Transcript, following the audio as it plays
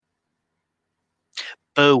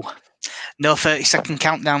Boo. No 30-second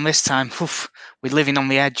countdown this time. Oof, we're living on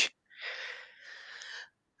the edge.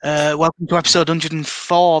 Welcome to episode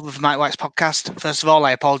 104 of the Mike White's podcast. First of all,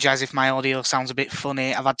 I apologise if my audio sounds a bit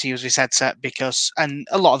funny. I've had to use this headset because, and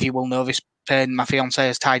a lot of you will know this pain, my fiancée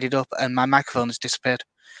has tied it up and my microphone has disappeared.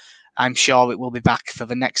 I'm sure it will be back for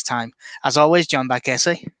the next time. As always, joined by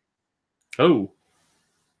Casey. Oh.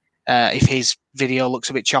 If his video looks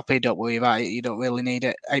a bit choppy, don't worry about it. You don't really need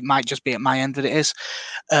it. It might just be at my end that it is.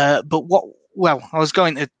 I was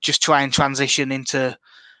going to just try and transition into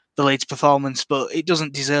the Leeds performance, but it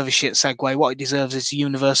doesn't deserve a shit segue. What it deserves is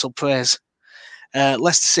universal praise.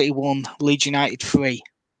 Leicester City 1, Leeds United 3.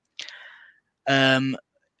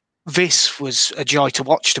 This was a joy to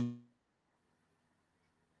watch.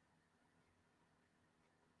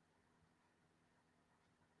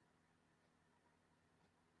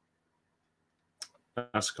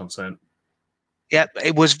 That's a concern. Yep,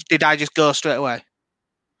 it was. Did I just go straight away?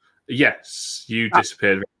 Yes, you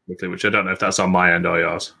disappeared very quickly, which I don't know if that's on my end or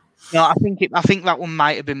yours. No, I think that one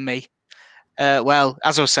might have been me. Well,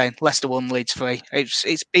 as I was saying, Leicester 1, Leeds 3.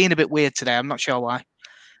 It's been a bit weird today. I'm not sure why.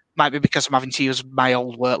 Might be because I'm having to use my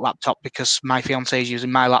old work laptop because my fiancée is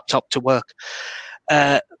using my laptop to work.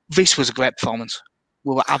 This was a great performance.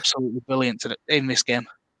 We were absolutely brilliant in this game.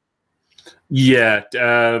 Yeah.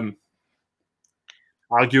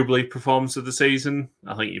 Arguably performance of the season.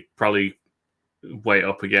 I think you probably weigh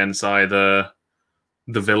up against either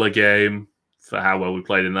the Villa game for how well we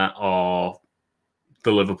played in that or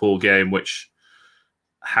the Liverpool game, which,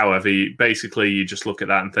 however, basically you just look at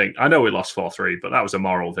that and think, I know we lost 4-3, but that was a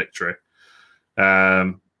moral victory.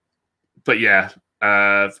 But yeah,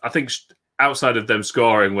 I think outside of them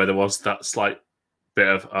scoring where there was that slight bit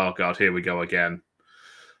of, oh God, here we go again.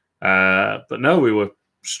 But no, we were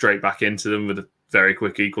straight back into them with a very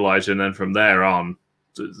quick equaliser, and then from there on,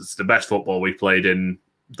 it's the best football we played in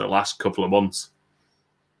the last couple of months.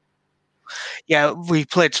 Yeah, we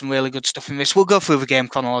played some really good stuff in this. We'll go through the game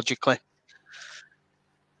chronologically.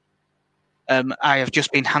 I have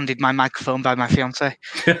just been handed my microphone by my fiancée.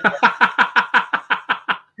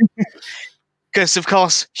 Because, of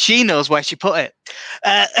course, she knows where she put it.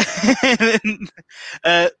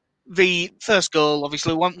 The first goal,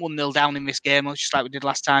 obviously, went 1-0 down in this game, just like we did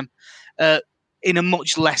last time, in a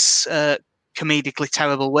much less comedically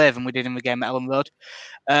terrible way than we did in the game at Ellen Road.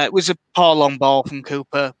 It was a poor long ball from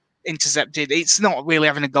Cooper, intercepted. It's not really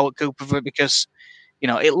having a go at Cooper for it because, you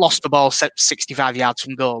know, it lost the ball 65 yards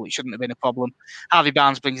from goal. It shouldn't have been a problem. Harvey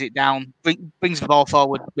Barnes brings it down, brings the ball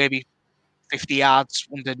forward maybe 50 yards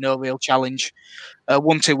under no real challenge.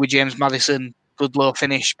 1-2 with James Maddison, good low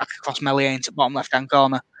finish, back across Meslier into bottom left-hand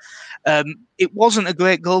corner. It wasn't a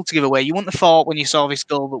great goal to give away. You wouldn't have thought when you saw this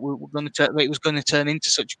goal that it was going to turn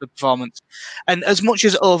into such a good performance. And as much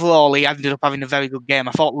as overall he ended up having a very good game,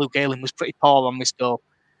 I thought Luke Ayling was pretty poor on this goal.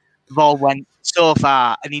 The ball went so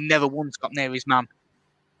far and he never once got near his man.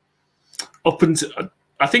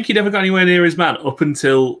 I think he never got anywhere near his man up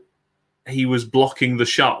until he was blocking the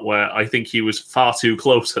shot, where I think he was far too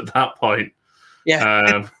close at that point.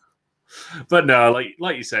 Yeah. But no,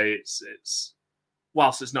 like you say, it's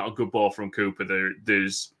whilst it's not a good ball from Cooper,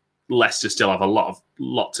 there's Leicester still have a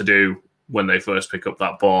lot to do when they first pick up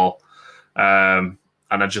that ball. And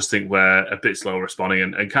I just think we're a bit slow responding.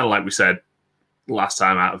 And kind of like we said last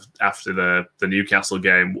time after the Newcastle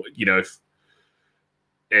game, you know,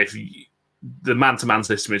 if the man-to-man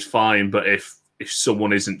system is fine, but if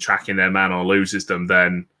someone isn't tracking their man or loses them,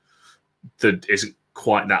 then there isn't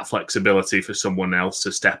quite that flexibility for someone else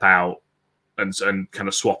to step out and kind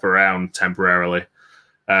of swap around temporarily,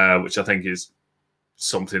 which I think is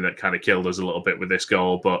something that kind of killed us a little bit with this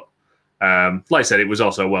goal. But like I said, it was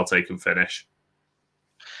also a well-taken finish.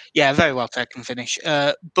 Yeah, very well-taken finish.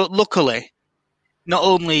 But luckily, not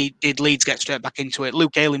only did Leeds get straight back into it,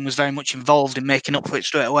 Luke Ayling was very much involved in making up for it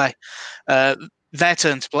straight away.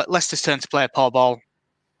 Leicester's turn to play a poor ball,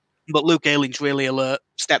 but Luke Ayling's really alert,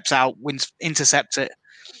 steps out, intercepts it,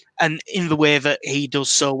 and in the way that he does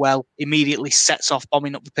so well, immediately sets off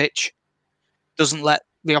bombing up the pitch, doesn't let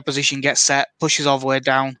the opposition get set, pushes all the way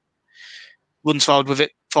down, runs forward with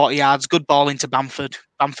it 40 yards, good ball into Bamford.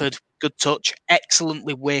 Bamford, good touch,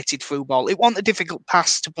 excellently weighted through ball. It wasn't a difficult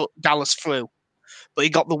pass to put Dallas through, but he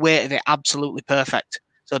got the weight of it absolutely perfect.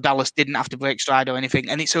 So Dallas didn't have to break stride or anything.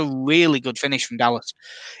 And it's a really good finish from Dallas.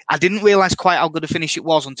 I didn't realise quite how good a finish it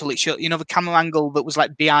was until it showed, you know, the camera angle that was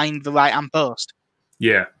like behind the right-hand post.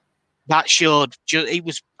 Yeah. That showed, it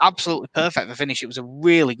was absolutely perfect for finish. It was a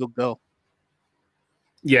really good goal.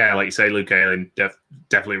 Yeah, like you say, Luke Ayling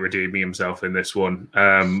definitely redeeming himself in this one.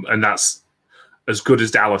 And that's as good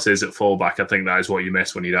as Dallas is at fullback. I think that is what you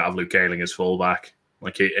miss when you don't have Luke Ayling as fullback.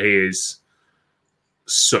 Like he is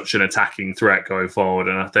such an attacking threat going forward,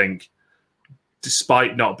 and I think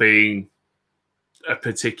despite not being a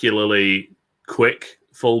particularly quick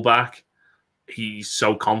fullback, he's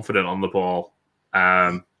so confident on the ball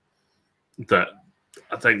that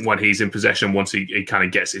I think when he's in possession, once he kind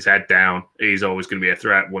of gets his head down, he's always going to be a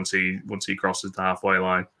threat once he crosses the halfway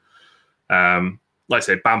line. Like I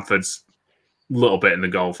say, Bamford's little bit in the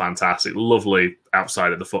goal, fantastic, lovely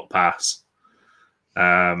outside of the foot pass,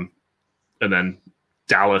 and then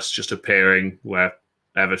Dallas just appearing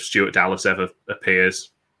wherever Stuart Dallas ever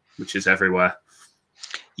appears, which is everywhere.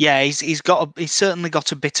 Yeah, he's certainly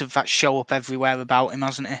got a bit of that show up everywhere about him,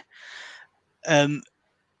 hasn't he?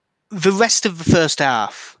 The rest of the first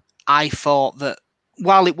half, I thought that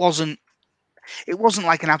while it wasn't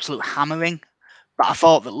like an absolute hammering, but I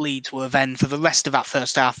thought that Leeds were then, for the rest of that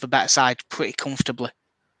first half, the better side pretty comfortably.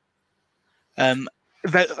 Kasper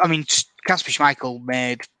Schmeichel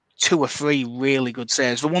made 2 or 3 really good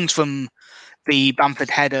saves. The ones from the Bamford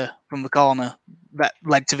header from the corner that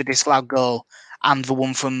led to the disallowed goal, and the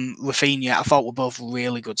one from Rafinha, I thought were both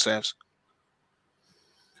really good saves.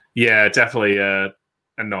 Yeah, definitely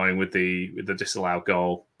annoying with the disallowed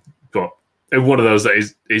goal, but one of those that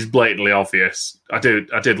is blatantly obvious. I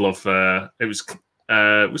did love. It was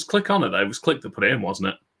Click on it though. It was Click that put it in, wasn't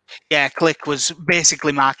it? Yeah, Click was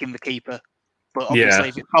basically marking the keeper, but obviously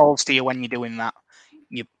if it falls to you when you're doing that,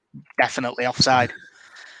 you're definitely offside.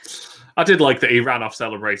 I did like that he ran off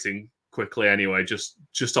celebrating quickly anyway, just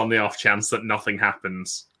on the off chance that nothing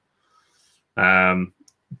happens.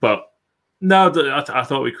 But no, I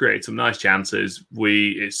thought we created some nice chances.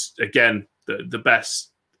 It's again the best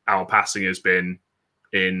our passing has been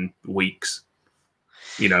in weeks.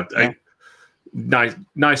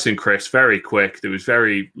 Nice and crisp, very quick. There was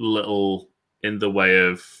very little in the way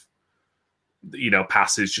of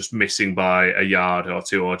passes just missing by a yard or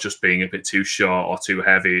two, or just being a bit too short or too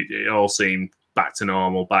heavy. It all seemed back to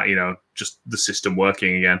normal, but just the system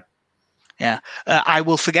working again. Yeah, I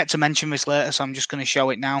will forget to mention this later, so I'm just going to show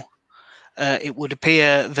it now. It would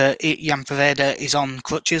appear that Jan Poveda is on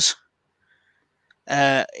crutches.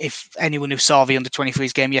 If anyone who saw the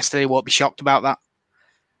under-23s game yesterday won't be shocked about that.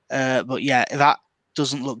 But yeah, that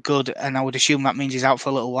doesn't look good, and I would assume that means he's out for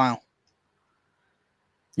a little while.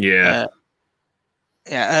 Yeah.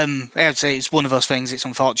 I'd say it's one of those things. It's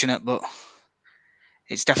unfortunate, but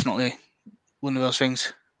it's definitely one of those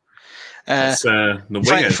things. The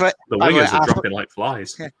wingers are dropping like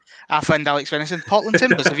flies. Yeah, our friend Alex Venison, Portland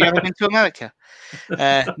Timbers. Have you ever been to America?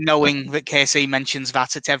 Knowing that KC mentions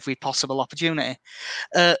that at every possible opportunity.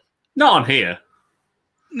 Not on here.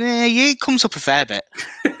 Yeah, it comes up a fair bit.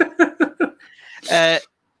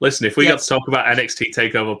 Listen, if we got to talk about NXT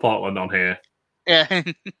TakeOver Portland on here. Yeah.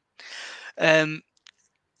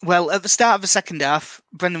 Well, at the start of the second half,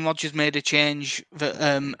 Brendan Rodgers made a change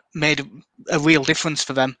that made a real difference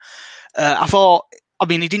for them.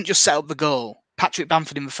 He didn't just set up the goal. Patrick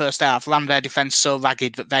Bamford in the first half ran their defence so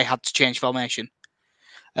ragged that they had to change formation.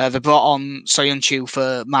 They brought on Soyuncu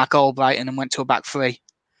for Mark Albrighton and went to a back 3.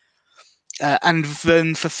 And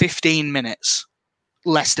then for 15 minutes,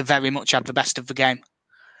 Leicester very much had the best of the game.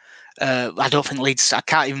 I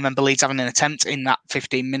can't even remember Leeds having an attempt in that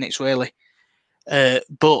 15 minutes, really.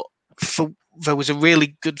 But there was a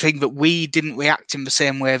really good thing that we didn't react in the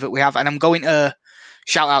same way that we have. And I'm going to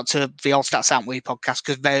shout out to the All Stats Aren't We podcast,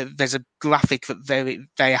 because there's a graphic that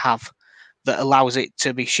they have that allows it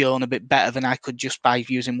to be shown a bit better than I could just by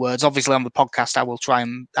using words. Obviously, on the podcast, I will try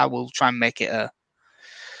and make it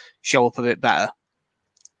show up a bit better.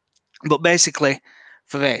 But basically,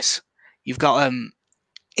 for this, you've got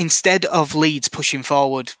instead of Leeds pushing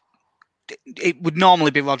forward, it would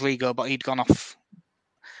normally be Rodrigo, but he'd gone off.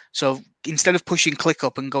 So instead of pushing Click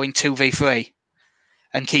up and going 2v3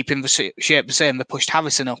 and keeping the shape the same, they pushed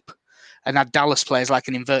Harrison up and had Dallas players like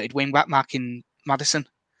an inverted wing-back marking Maddison,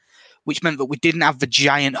 which meant that we didn't have the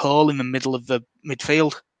giant hole in the middle of the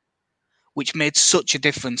midfield, which made such a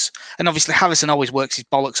difference. And obviously Harrison always works his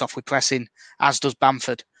bollocks off with pressing, as does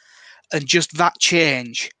Bamford. And just that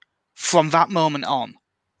change, from that moment on,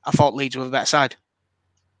 I thought Leeds were the better side.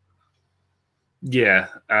 Yeah.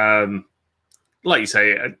 Like you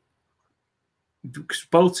say,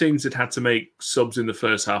 both teams had to make subs in the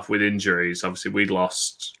first half with injuries. Obviously, we'd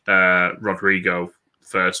lost Rodrigo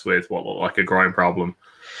first with what looked like a groin problem.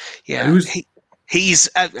 Yeah, he's.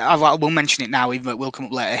 We'll mention it now, even though it will come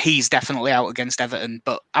up later. He's definitely out against Everton,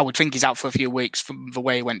 but I would think he's out for a few weeks from the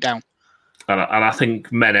way he went down. And I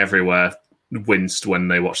think men everywhere winced when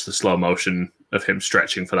they watched the slow motion of him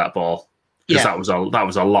stretching for that ball, because that was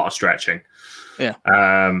a lot of stretching. Yeah.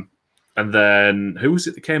 And then who was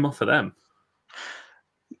it that came off for them?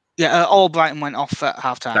 Yeah, all Brighton went off at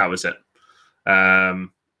half time. That was it. And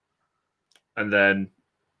then,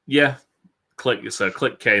 yeah,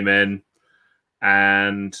 Klich came in,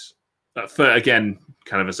 and again,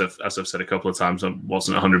 kind of as I've said a couple of times, I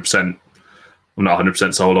wasn't 100%. I'm not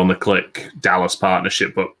 100% sold on the Klich Dallas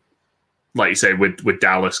partnership, but like you say, with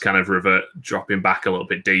Dallas kind of dropping back a little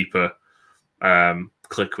bit deeper,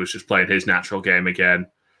 Klich was just playing his natural game again.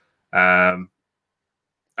 And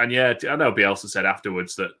yeah, I know Bielsa said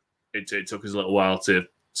afterwards that it took us a little while to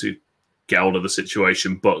get hold of the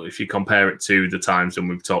situation, but if you compare it to the times when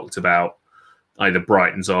we've talked about either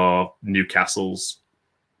Brighton's or Newcastle's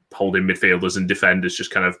holding midfielders and defenders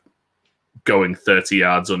just kind of going 30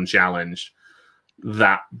 yards unchallenged,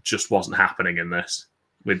 that just wasn't happening in this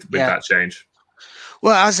with that change.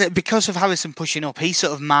 Well, because of Harrison pushing up, he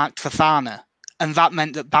sort of marked Fofana, and that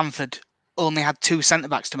meant that Bamford only had 2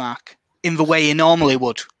 centre-backs to mark in the way he normally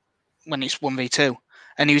would when it's 1v2.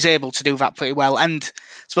 And he was able to do that pretty well. And I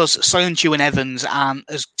suppose Soyuncu and Evans aren't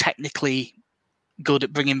as technically good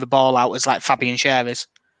at bringing the ball out as like Fabian Schär is.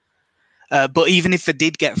 But even if they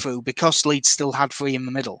did get through, because Leeds still had 3 in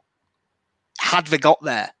the middle, had they got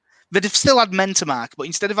there, they'd have still had men to mark, but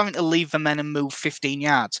instead of having to leave the men and move 15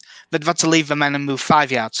 yards, they'd have had to leave the men and move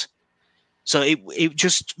 5 yards. So it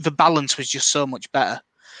just, the balance was just so much better.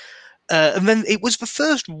 And then it was the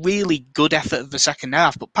first really good effort of the second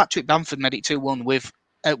half, but Patrick Bamford made it 2-1 with,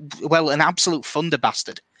 an absolute thunder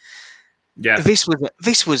bastard. Yeah, this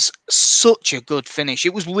was such a good finish.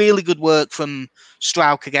 It was really good work from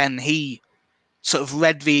Struijk again. He sort of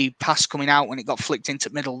read the pass coming out when it got flicked into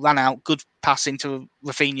the middle, ran out, good pass into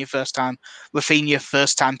Rafinha first time. Rafinha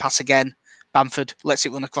first time pass again. Bamford lets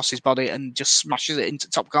it run across his body and just smashes it into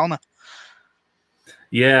top corner.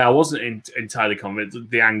 Yeah, I wasn't entirely convinced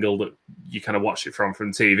the angle that you kind of watch it from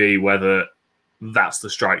TV, whether that's the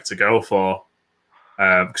strike to go for.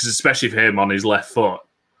 Because especially for him on his left foot,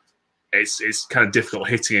 it's kind of difficult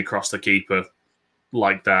hitting across the keeper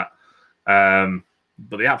like that.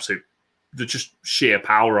 But the just sheer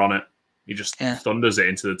power on it, he just thunders it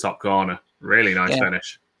into the top corner. Really nice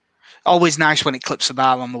finish. Always nice when it clips the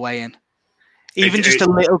bar on the way in. Even a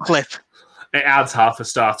little clip. It adds half a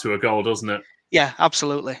star to a goal, doesn't it? Yeah,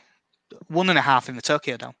 absolutely. 1.5 in the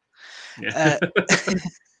Tokyo Dome. Yeah.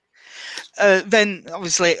 Then,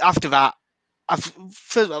 obviously, after that,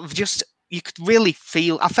 you could really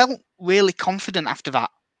feel, I felt really confident after that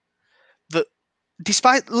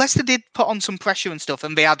despite Leicester did put on some pressure and stuff,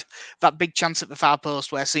 and they had that big chance at the far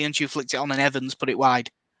post where Soyuncu flicked it on and Evans put it wide.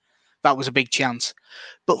 That was a big chance.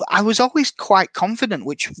 But I was always quite confident,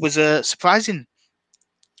 which was surprising.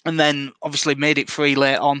 And then, obviously, made it 3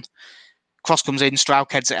 late on. Cross comes in,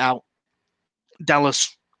 Struijk heads it out.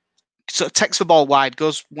 Dallas sort of takes the ball wide,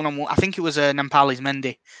 goes one-on-one. I think it was Nampali's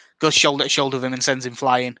Mendy. Goes shoulder to shoulder with him and sends him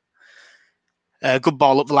flying. Good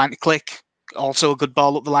ball up the line to Klich. Also a good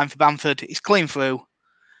ball up the line for Bamford. He's clean through.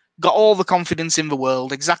 Got all the confidence in the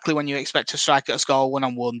world, exactly when you expect a striker to score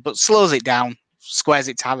 1-on-1, but slows it down, squares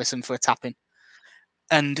it to Harrison for a tap-in.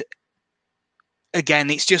 And again,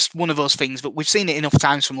 it's just one of those things, but we've seen it enough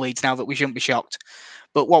times from Leeds now that we shouldn't be shocked.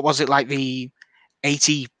 But what was it, like the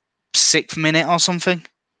 86th minute or something?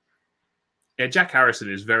 Yeah, Jack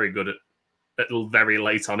Harrison is very good at very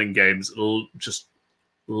late on in games, just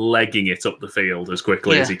legging it up the field as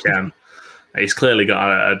quickly as he can. He's clearly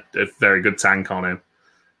got a very good tank on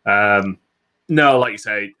him. No, like you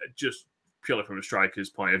say, just purely from a striker's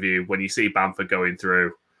point of view, when you see Bamford going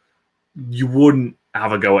through, you wouldn't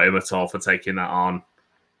have a go at him at all for taking that on.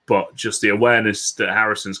 But just the awareness that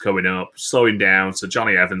Harrison's coming up, slowing down so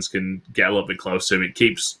Johnny Evans can get a little bit close to him. It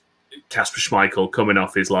keeps Kasper Schmeichel coming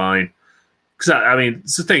off his line. Because, I mean,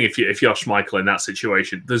 it's the thing, if you're Schmeichel in that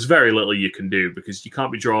situation, there's very little you can do because you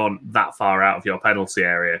can't be drawn that far out of your penalty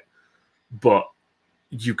area. But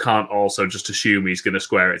you can't also just assume he's going to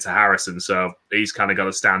square it to Harrison. So he's kind of got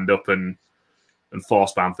to stand up and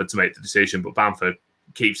force Bamford to make the decision. But Bamford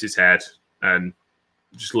keeps his head and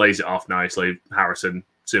just lays it off nicely. Harrison,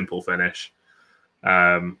 simple finish.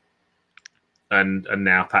 And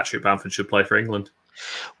now Patrick Bamford should play for England.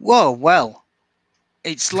 Whoa, well,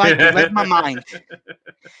 it's like you read my mind.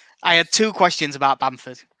 I had 2 questions about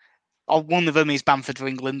Bamford. One of them is Bamford for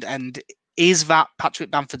England, and is that Patrick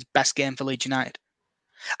Bamford's best game for Leeds United?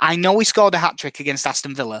 I know he scored a hat-trick against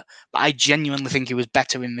Aston Villa, but I genuinely think he was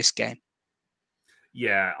better in this game.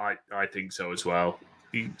 Yeah, I think so as well.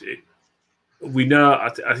 We know,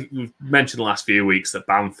 I think we've mentioned the last few weeks that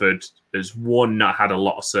Bamford has, 1, not had a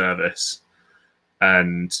lot of service,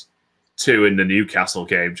 and 2, in the Newcastle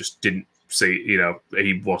game, just didn't see,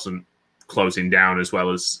 he wasn't closing down as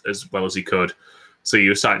well as he could. So you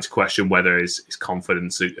were starting to question whether his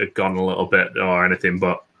confidence had gone a little bit or anything.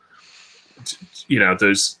 But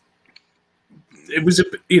that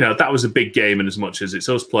was a big game in as much as it's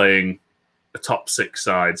us playing a top 6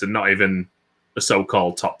 sides and not even a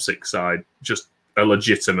so-called top 6 side, just a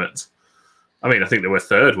legitimate. I mean, I think they were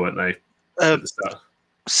third, weren't they? At the start?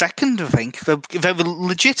 Second, I think. They were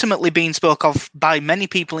legitimately being spoke of by many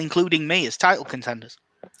people, including me, as title contenders.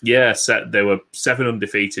 Yeah, they were 7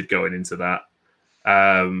 undefeated going into that.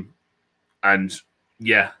 And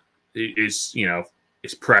yeah, his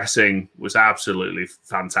pressing was absolutely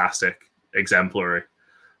fantastic, exemplary.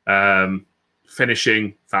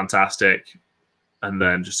 Finishing, fantastic. And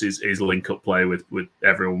then just his link-up play with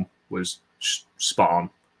everyone was spot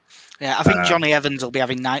on. Yeah, I think Johnny Evans will be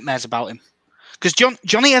having nightmares about him. Because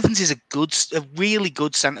Johnny Evans is a really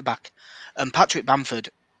good centre-back. And Patrick Bamford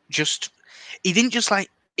he didn't just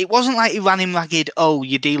like... It wasn't like he ran him ragged,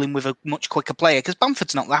 you're dealing with a much quicker player, because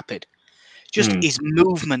Bamford's not rapid. Just his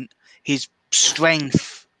movement, his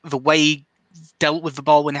strength, the way he dealt with the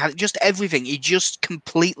ball when he had it, just everything. He just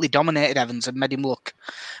completely dominated Evans and made him look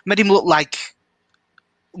like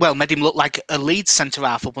a Leeds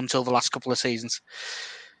centre-half up until the last couple of seasons.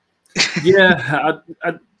 Yeah,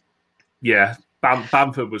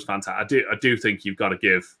 Bamford was fantastic. I do think you've got to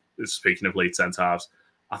give, speaking of Leeds centre-halves,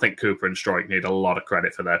 I think Cooper and Struijk need a lot of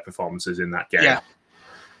credit for their performances in that game. Yeah.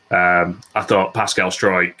 I thought Pascal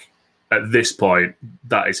Struijk, at this point,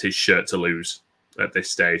 that is his shirt to lose at this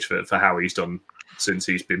stage for how he's done since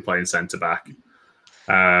he's been playing centre-back.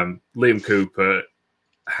 Liam Cooper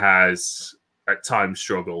has at times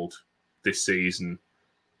struggled this season,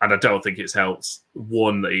 and I don't think it's helped,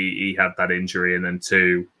 one, that he had that injury, and then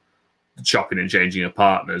two, chopping and changing of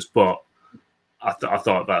partners, but I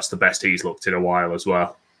thought that's the best he's looked in a while as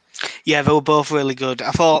well. Yeah, they were both really good.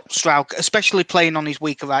 I thought Struijk, especially playing on his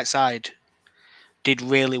weaker right side, did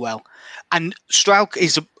really well. And Struijk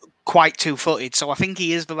is quite two-footed, so I think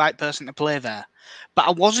he is the right person to play there. But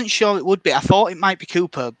I wasn't sure it would be. I thought it might be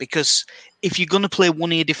Cooper, because if you're going to play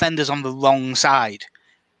one of your defenders on the wrong side,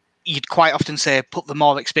 you'd quite often say put the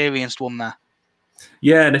more experienced one there.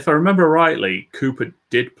 Yeah, and if I remember rightly, Cooper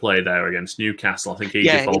did play there against Newcastle. I think he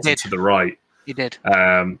defaulted to the right. He did.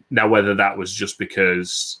 Now, whether that was just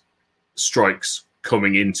because Struijk's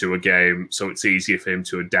coming into a game, so it's easier for him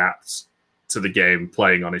to adapt to the game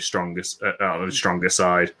playing on his stronger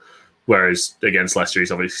side, whereas against Leicester,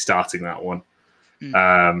 he's obviously starting that one.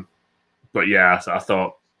 But yeah, I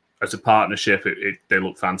thought as a partnership, they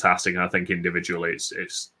look fantastic, and I think individually,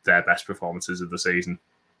 it's their best performances of the season.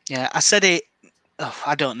 Yeah, I said it.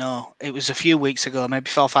 I don't know. It was a few weeks ago,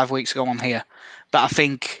 maybe 4 or 5 weeks ago on here. But I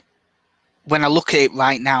think when I look at it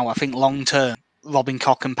right now, I think long term, Robin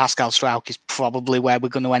Koch and Pascal Struijk is probably where we're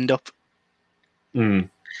going to end up.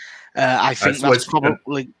 I think that's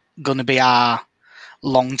probably going to be our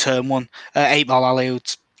long term one. 8-Ball Ali, who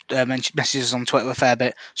messages on Twitter a fair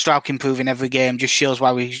bit. Struijk improving every game just shows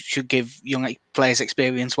why we should give young players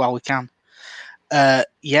experience while we can.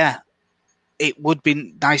 Yeah, it would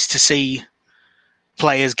be nice to see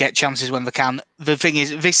players get chances when they can. The thing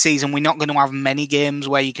is, this season, we're not going to have many games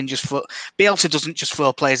where you can just throw... Bielsa doesn't just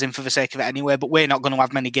throw players in for the sake of it anyway, but we're not going to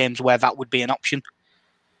have many games where that would be an option.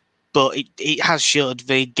 But it has showed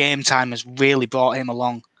the game time has really brought him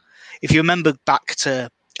along. If you remember back to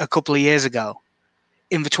a couple of years ago,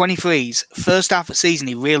 in the 23s, first half of the season,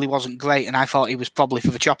 he really wasn't great, and I thought he was probably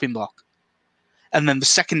for the chopping block. And then the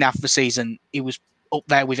second half of the season, he was up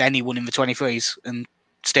there with anyone in the 23s and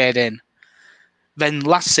stayed in. Then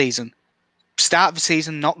last season, start of the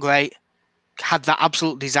season, not great. Had that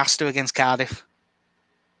absolute disaster against Cardiff,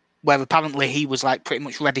 where apparently he was like pretty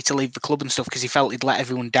much ready to leave the club and stuff because he felt he'd let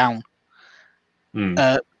everyone down.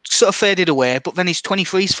 Sort of faded away, but then his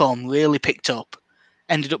 23s form really picked up.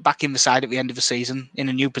 Ended up back in the side at the end of the season in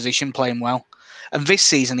a new position, playing well. And this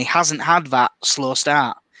season, he hasn't had that slow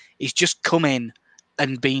start. He's just come in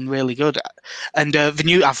and been really good. And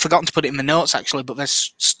I've forgotten to put it in the notes actually, but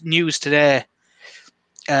there's news today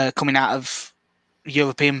coming out of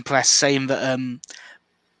European press saying that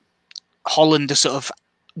Holland are sort of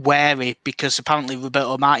wary because apparently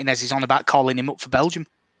Roberto Martinez is on about calling him up for Belgium.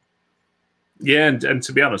 Yeah, and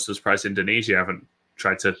to be honest, I'm surprised Indonesia haven't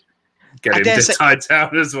tried to get him tied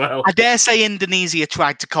down as well. I dare say Indonesia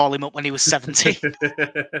tried to call him up when he was 70.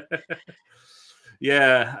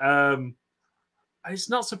 Yeah, it's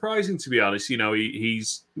not surprising, to be honest.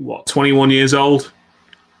 He's, 21 years old?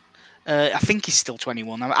 I think he's still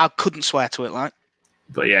 21. I couldn't swear to it, like.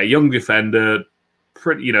 But yeah, young defender,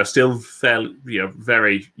 pretty, still fairly,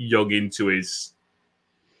 very young into his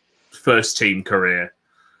first team career,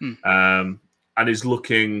 and is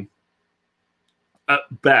looking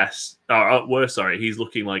at best, or at worst, sorry, he's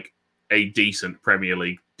looking like a decent Premier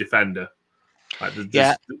League defender. Like,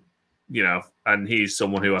 Yeah. You know, and he's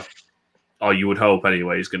someone who, or you would hope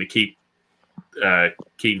anyway, is going to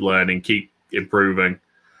keep learning, keep improving.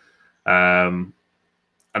 And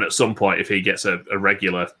at some point, if he gets a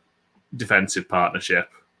regular defensive partnership,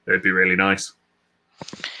 it'd be really nice.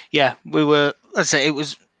 Yeah, we were. I say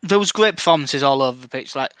there was great performances all over the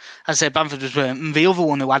pitch. Like I say, Bamford was brilliant. And the other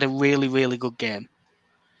one who had a really, really good game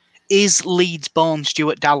is Leeds-born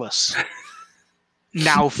Stuart Dallas,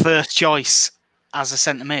 now first choice as a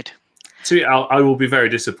centre mid. See, I will be very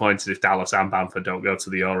disappointed if Dallas and Bamford don't go to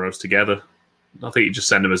the Euros together. I think you just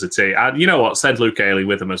send them as a team. And you know what? Send Luke Ayling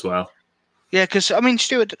with them as well. Yeah, because I mean,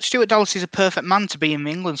 Stuart Dallas is a perfect man to be in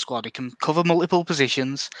the England squad. He can cover multiple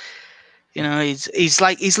positions. You know, he's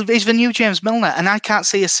the new James Milner, and I can't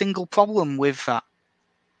see a single problem with that.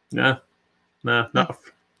 No, not.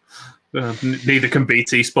 Neither can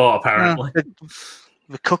BT Sport, apparently.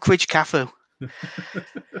 The Cookridge Cafu.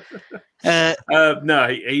 No,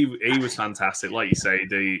 he was fantastic. Like you say,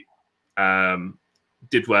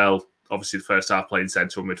 did well. Obviously, the first half playing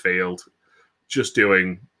central midfield, just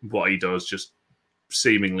doing what he does, just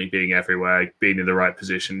seemingly being everywhere, being in the right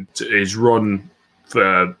position. His run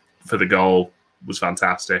for the goal was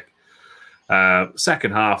fantastic.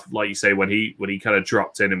 Second half, like you say, when he kind of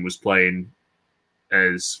dropped in and was playing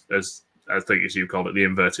as I think as you called it, the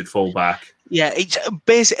inverted fullback. Yeah, it's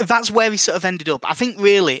basically that's where he sort of ended up. I think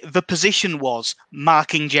really the position was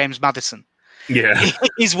marking James Maddison. Yeah,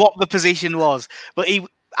 is what the position was. But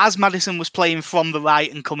as Maddison was playing from the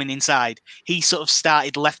right and coming inside, he sort of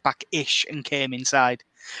started left back-ish and came inside.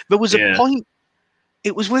 There was a point.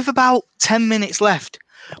 It was with about 10 minutes left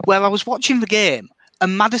where I was watching the game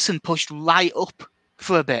and Maddison pushed right up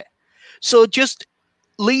for a bit. So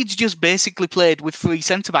Leeds just basically played with three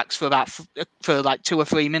centre-backs for like 2 or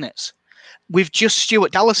 3 minutes with just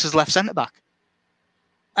Stuart Dallas as left centre-back.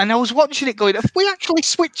 And I was watching it going, have we actually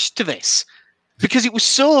switched to this? Because it was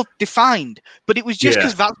so defined, but it was just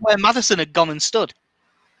because that's where Maddison had gone and stood.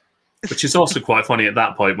 Which is also quite funny at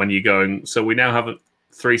that point when you're going, so we now have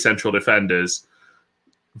 3 central defenders.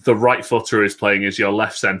 The right footer is playing as your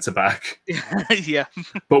left centre-back. Yeah.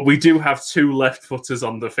 But we do have 2 left footers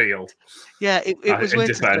on the field. Yeah, it was in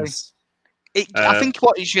defence. I think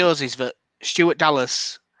what it shows is that Stuart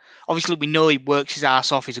Dallas, obviously we know he works his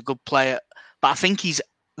ass off, he's a good player, but I think he's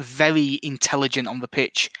very intelligent on the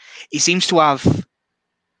pitch. He seems to have,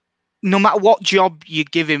 no matter what job you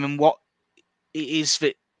give him and what it is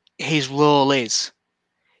that his role is,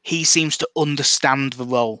 he seems to understand the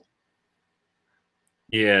role.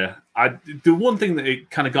 Yeah. The one thing that it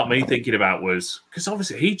kind of got me thinking about was, because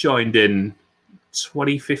obviously he joined in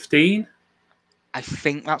 2015. I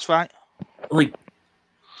think that's right.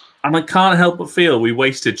 And I can't help but feel we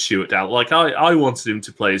wasted Stuart Dallas. Like I wanted him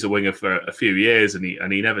to play as a winger for a few years, and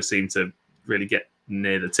he never seemed to really get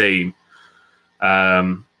near the team.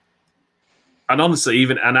 And honestly,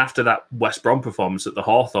 and after that West Brom performance at the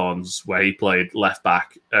Hawthorns, where he played left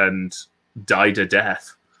back and died a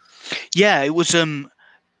death. Yeah, it was.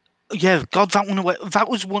 Yeah, God, that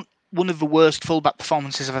was one of the worst fullback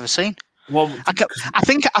performances I've ever seen. Well, I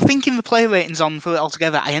think in the player ratings on for it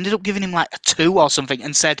altogether, I ended up giving him like a 2 or something,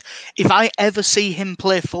 and said if I ever see him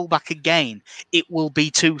play fullback again, it will be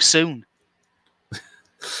too soon.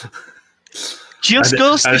 Just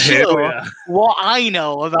goes to show what I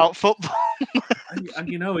know about football. and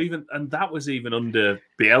you know, and that was even under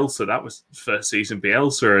Bielsa. That was first season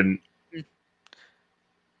Bielsa, and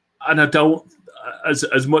I don't,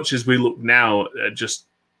 as much as we look now at just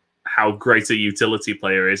how great a utility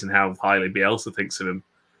player is and how highly Bielsa thinks of him,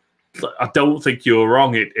 I don't think you're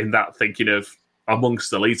wrong in that thinking of amongst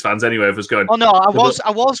the Leeds fans anyway. Of us going, oh no, I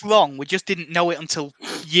was wrong. We just didn't know it until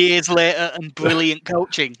years later and brilliant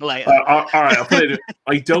coaching later. All right, I'll put it.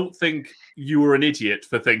 I don't think you were an idiot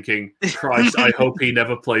for thinking, Christ, I hope he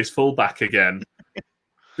never plays fullback again,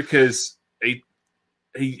 because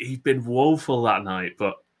he'd been woeful that night.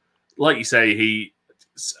 But like you say,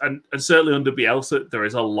 and certainly under Bielsa, there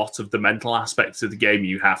is a lot of the mental aspects of the game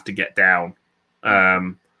you have to get down.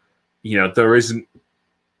 There isn't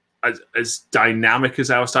as dynamic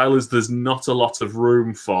as our style is. There's not a lot of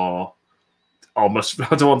room for almost,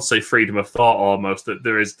 I don't want to say freedom of thought, almost, that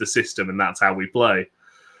there is the system and that's how we play.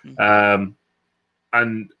 And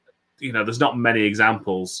there's not many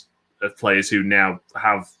examples of players who now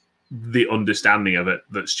have the understanding of it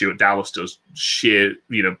that Stuart Dallas does,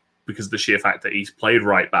 because of the sheer fact that he's played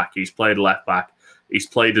right back, he's played left back, he's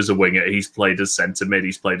played as a winger, he's played as centre mid,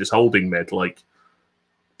 he's played as holding mid.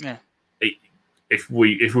 If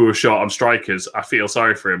we were short on strikers, I feel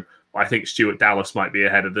sorry for him. I think Stuart Dallas might be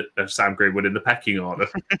ahead of Sam Greenwood in the pecking order.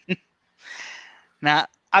 Now,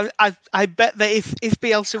 I bet that if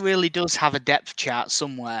Bielsa really does have a depth chart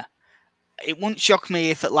somewhere, it wouldn't shock me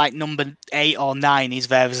if at like number 8 or 9 he's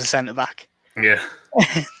there as a centre back. Yeah.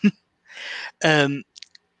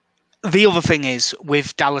 The other thing is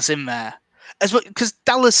with Dallas in there, as well, because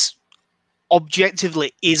Dallas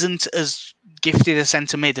objectively isn't as gifted a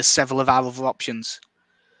centre mid as several of our other options,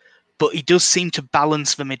 but he does seem to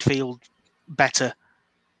balance the midfield better.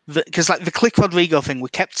 Because like the Click Rodrigo thing, we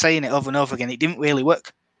kept saying it over and over again. It didn't really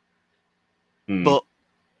work. But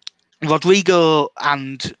Rodrigo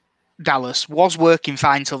and Dallas was working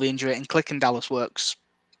fine till the injury, and Click and Dallas works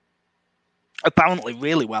apparently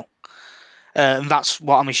really well. And that's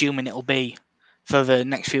what I'm assuming it'll be for the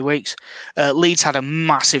next few weeks. Leeds had a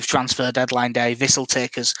massive transfer deadline day. This will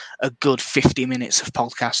take us a good 50 minutes of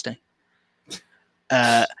podcasting.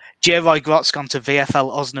 J. Roy Grott's gone to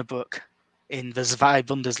VfL Osnabrück in the Zwei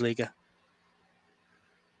Bundesliga.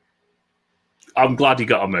 I'm glad he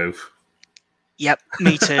got a move. Yep,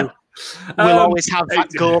 me too. We'll always have that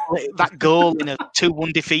goal in a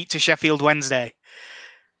 2-1 defeat to Sheffield Wednesday.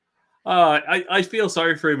 I feel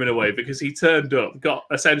sorry for him in a way because he turned up, got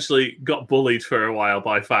bullied for a while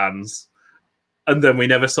by fans, and then we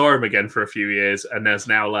never saw him again for a few years, and has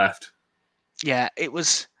now left. Yeah,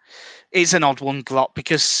 it's an odd one, Grott,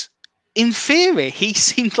 because in theory he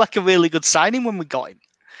seemed like a really good signing when we got him.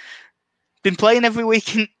 Been playing every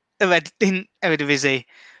week in Eredivisie,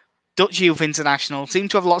 Dutch Youth International, seemed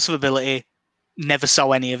to have lots of ability, never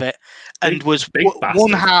saw any of it, and was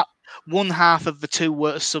one half of the 2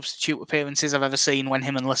 worst substitute appearances I've ever seen when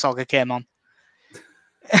him and Lasogga came on.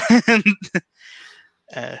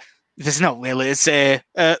 There's not really. It's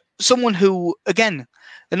someone who, again,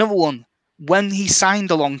 another one, when he signed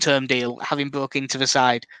a long-term deal, having broke into the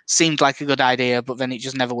side, seemed like a good idea, but then it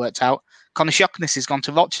just never worked out. Conor Shockness has gone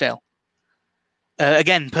to Rochdale.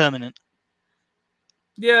 Again, permanent.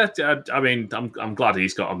 Yeah, I mean, I'm glad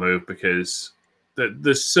he's got a move because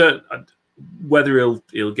there's certain... Whether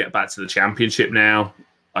he'll get back to the Championship now,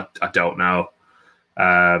 I don't know.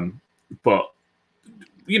 But,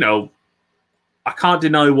 you know, I can't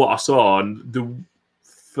deny what I saw. And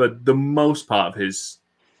for the most part of his...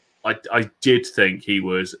 I did think he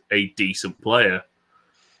was a decent player.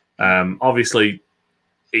 Obviously,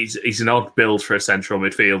 he's an odd build for a central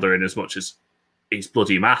midfielder in as much as he's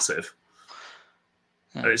bloody massive.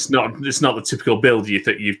 Yeah. It's not the typical build you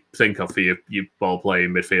think of for your ball playing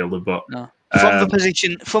midfielder, but no. From the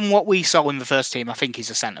position, from what we saw in the first team, I think he's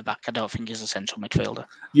a centre back. I don't think he's a central midfielder.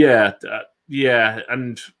 Yeah,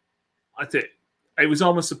 and I think it was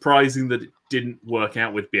almost surprising that it didn't work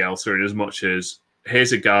out with Bielsa in as much as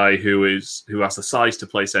here's a guy who has the size to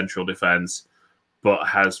play central defence, but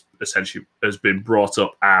has been brought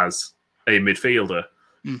up as a midfielder.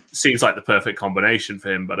 Seems like the perfect combination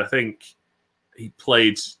for him, but I think he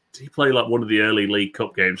played like one of the early League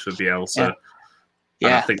Cup games for Bielsa.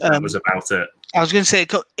 Yeah, I think that was about it. I was going to say,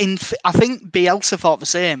 I think Bielsa thought the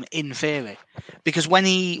same in theory, because when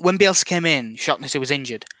Bielsa came in, Shockness was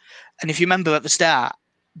injured, and if you remember at the start,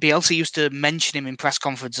 Bielsa used to mention him in press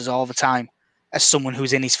conferences all the time as someone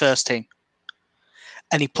who's in his first team,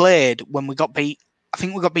 and he played when we got beat. I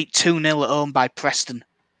think we got beat 2-0 at home by Preston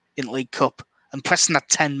in the League Cup, and Preston had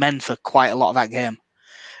 10 men for quite a lot of that game.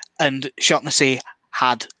 And Shocknessy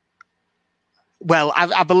had, well,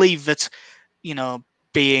 I believe that, you know,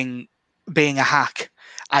 being a hack,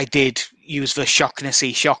 I did use the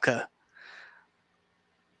Shocknessy shocker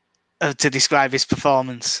to describe his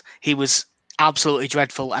performance. He was absolutely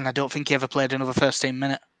dreadful, and I don't think he ever played another first team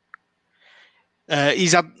minute.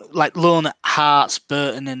 He's had like loan at Hearts,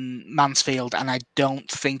 Burton, and Mansfield, and I don't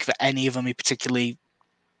think that any of them he particularly,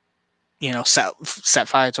 you know, set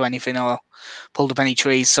fire to anything or pulled up any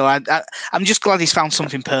trees. So I'm just glad he's found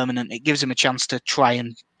something permanent. It gives him a chance to try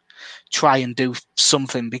and do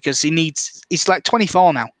something, because he's like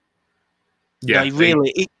 24 now. Yeah, you know,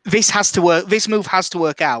 this has to work. This move has to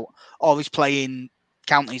work out, or he's playing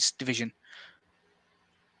counties division.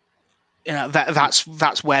 You know,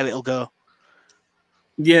 that's where it'll go.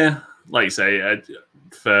 Yeah, like you say,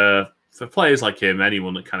 for players like him,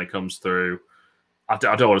 anyone that kind of comes through. I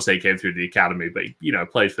don't want to say he came through the academy, but you know,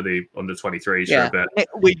 played for the under-23s for a bit.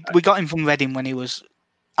 We got him from Reading when he was,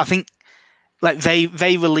 I think, like they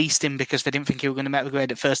released him because they didn't think he was going to make the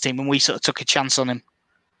grade at first team, and we sort of took a chance on him.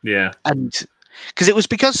 Yeah, and because it was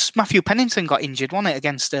because Matthew Pennington got injured, wasn't it,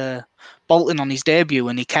 against Bolton on his debut,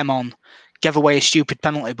 and he came on, gave away a stupid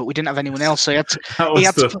penalty, but we didn't have anyone else, so he had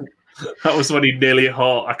to. That was when he nearly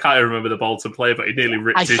I can't remember the Bolton play, but he nearly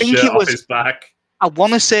ripped his shirt off his back. I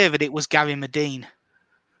want to say that it was Gary Medine.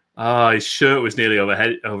 His shirt was nearly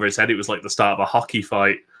over his head. It was like the start of a hockey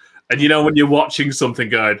fight. And when you're watching something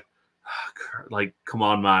going, like, come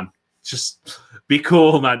on, man, just be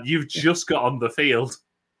cool, man. You've just got on the field.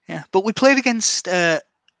 Yeah, but we played against. I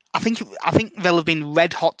think they'll have been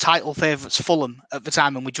red hot title favourites Fulham at the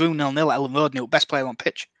time, and we drew 0-0 at Ellen Road, and he was best player on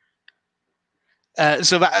pitch.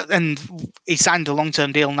 And he signed a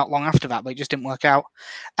long-term deal not long after that, but it just didn't work out.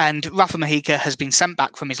 And Rafa Mojica has been sent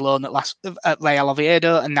back from his loan at Real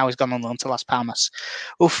Oviedo, and now he's gone on loan to Las Palmas.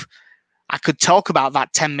 Oof. I could talk about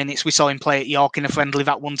that 10 minutes we saw him play at York in a friendly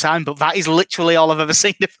that one time, but that is literally all I've ever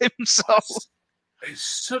seen of him. So it's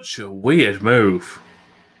such a weird move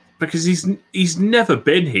because he's never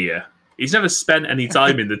been here. He's never spent any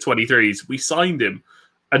time in the 23s. We signed him,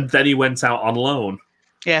 and then he went out on loan.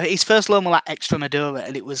 Yeah, his first loan was at Extremadura,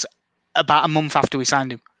 and it was about a month after we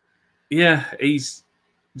signed him. Yeah, he's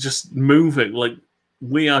just moving. Like,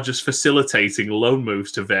 we are just facilitating loan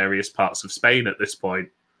moves to various parts of Spain at this point.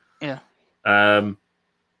 Yeah. I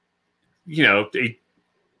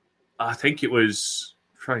think it was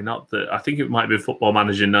probably not that. I think it might be Football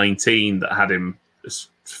Manager 19 that had him with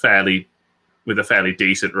a fairly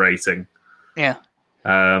decent rating. Yeah.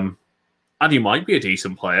 And he might be a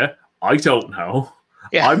decent player. I don't know.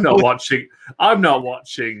 Yeah. I'm not watching,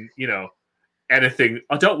 anything.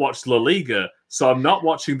 I don't watch La Liga, so I'm not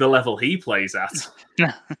watching the level he plays at.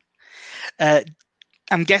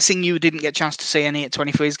 I'm guessing you didn't get a chance to see any at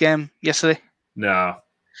 23's game yesterday? No.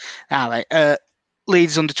 All right.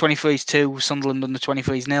 Leeds under 23's 2, Sunderland under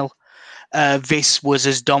 23's 0. This was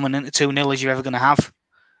as dominant a 2-0 as you're ever going to have.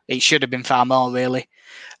 It should have been far more, really.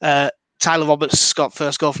 Tyler Roberts got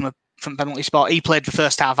first goal from penalty spot. He played the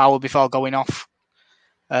first half hour before going off.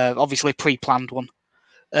 Obviously, pre-planned one.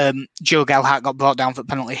 Joe Gelhardt got brought down for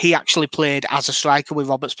penalty. He actually played as a striker with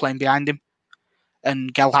Roberts playing behind him.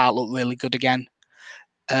 And Gelhardt looked really good again.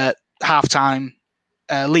 Half-time,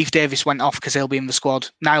 Leif Davis went off because he'll be in the squad.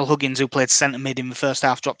 Niall Huggins, who played centre mid in the first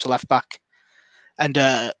half, dropped to left back. And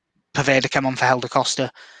Poveda came on for Helder Costa.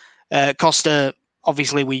 Costa,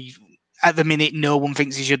 obviously, at the minute, no one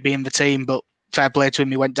thinks he should be in the team, but fair play to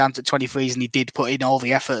him, he went down to 23s and he did put in all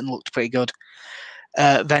the effort and looked pretty good.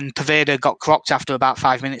 Then Poveda got crocked after about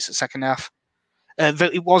 5 minutes at second half.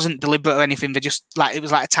 It wasn't deliberate or anything. It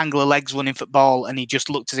was like a tangle of legs running for ball, and he just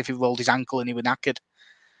looked as if he rolled his ankle and he was knackered.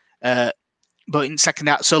 But in second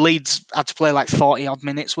half, so Leeds had to play like 40 odd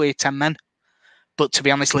minutes with 10 men. But to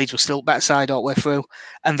be honest, Leeds were still better side all the way through,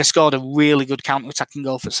 and they scored a really good counter-attacking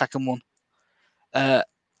goal for the second one.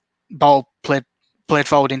 Ball played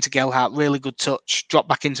forward into Gelhardt, really good touch, dropped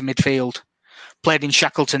back into midfield, played in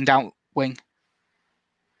Shackleton down wing.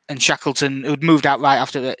 And Shackleton, who'd moved out right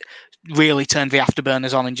after it, really turned the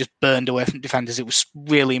afterburners on and just burned away from defenders. It was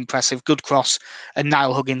really impressive. Good cross. And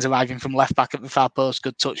Niall Huggins arriving from left back at the far post.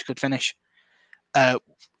 Good touch, good finish. I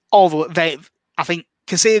think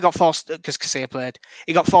Casilla got forced, because Casilla played,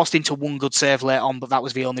 he got forced into one good save later on, but that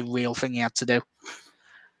was the only real thing he had to do.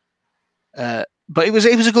 But it was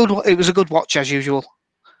a good watch as usual.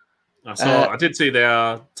 I did see they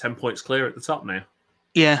are 10 points clear at the top now.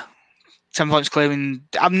 Yeah. 10 points clearing.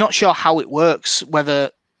 I'm not sure how it works,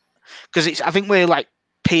 because I think we're like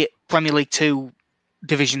Premier League 2,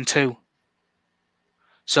 Division 2.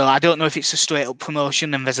 So I don't know if it's a straight up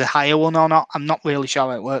promotion and there's a higher one or not. I'm not really sure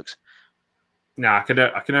how it works. No, I can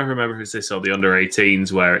never remember if it's this or the under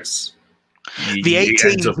 18s where it's the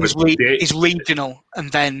 18 is regional and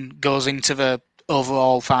then goes into the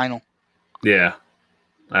overall final. Yeah.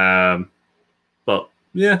 But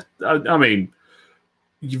yeah, I mean,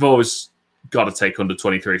 you've always got to take under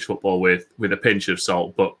 23s football with a pinch of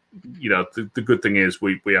salt. But, the good thing is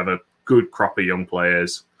we have a good crop of young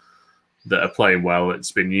players that are playing well.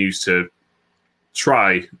 It's been used to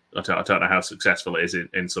try, I don't know how successful it is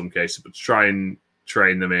in some cases, but to try and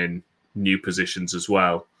train them in new positions as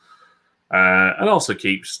well. And also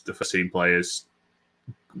keeps the first team players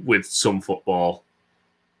with some football.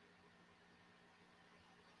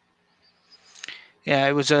 Yeah,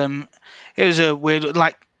 it was a weird,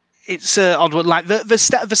 like, it's odd. Like the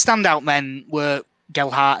standout men were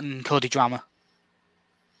Gelhardt and Cody Drammer.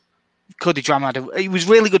 Cody Drammer he was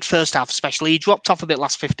really good first half, especially. He dropped off a bit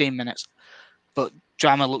last 15 minutes, but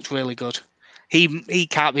Drammer looked really good. He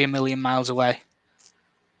can't be a million miles away.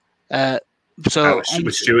 So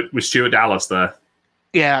with Stuart Dallas there.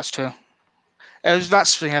 Yeah, that's true.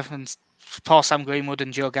 That's poor Sam Greenwood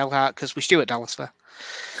and Joe Gelhardt, because we Stuart Dallas there.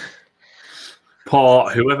 Poor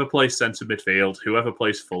whoever plays centre midfield, whoever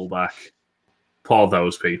plays fullback. Poor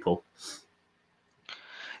those people.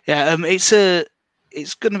 Yeah,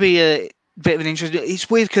 it's going to be a bit of an interesting. It's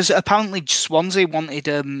weird because apparently Swansea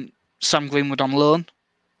wanted Sam Greenwood on loan,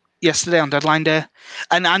 yesterday on deadline day.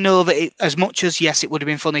 And I know that as much as, yes, it would have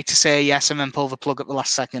been funny to say yes and then pull the plug at the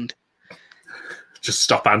last second. Just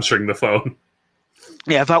stop answering the phone.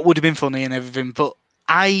 Yeah, that would have been funny and everything. But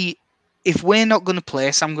if we're not going to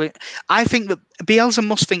play Sam Green, I think that Bielsa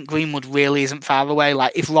must think Greenwood really isn't far away.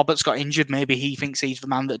 Like, if Roberts got injured, maybe he thinks he's the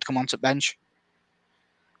man that'd come onto the bench.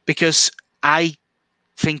 Because I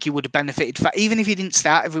think he would have benefited, even if he didn't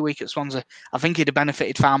start every week at Swansea, I think he'd have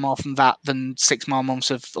benefited far more from that than 6 more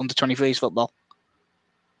months of under-23s football.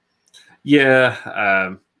 Yeah.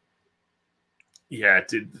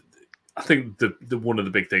 I think the one of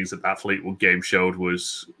the big things that Fleetwood game showed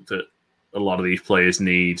was that a lot of these players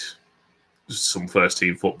need some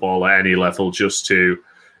first-team football at any level just to,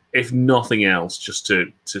 if nothing else, just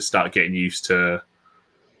to start getting used to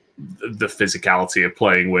the physicality of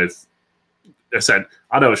playing with.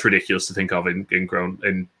 I know it's ridiculous to think of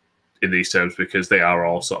in these terms because they are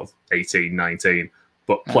all sort of 18, 19,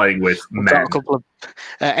 but playing with men. Got a couple of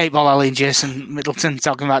 8-Ball Ali and Jason Middleton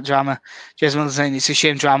talking about drama. Jason Middleton saying it's a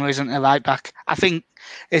shame drama isn't a right back. I think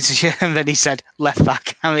it's a shame that he said left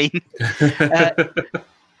back. I mean,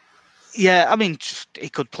 yeah, I mean, he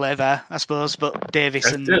could play there, I suppose, but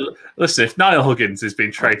Davis and... Listen, if Niall Huggins has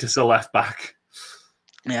been traded as a left back...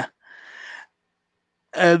 Yeah.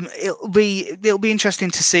 It'll be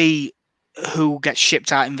interesting to see who gets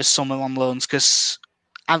shipped out in the summer on loans, because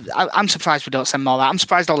I'm surprised we don't send more out. I'm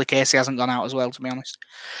surprised Ollie Casey hasn't gone out as well, to be honest.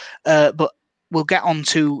 But we'll get on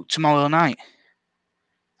to tomorrow night.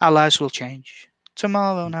 Our lives will change.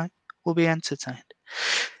 Tomorrow night we'll be entertained.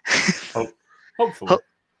 Hopefully.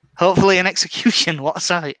 Hopefully an execution. What a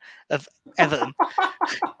sight of Everton.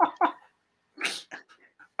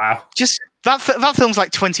 Wow. Just that film's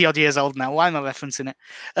like 20 odd years old now. Why am I referencing it?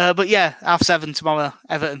 But yeah, 7:30 tomorrow,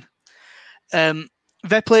 Everton.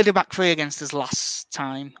 They played a back three against us last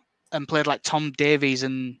time and played like Tom Davies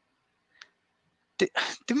and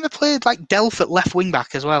didn't they play like Delph at left wing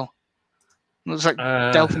back as well? It was like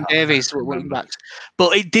Delph and Davies were wing backs,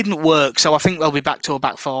 but it didn't work. So I think they'll be back to a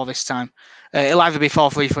back four this time. It'll either be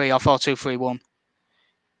 4-3-3 or 4-2-3-1.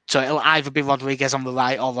 So it'll either be Rodriguez on the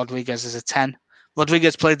right or Rodriguez as a 10.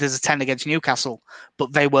 Rodriguez played as a 10 against Newcastle,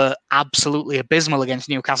 but they were absolutely abysmal against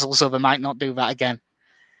Newcastle, so they might not do that again.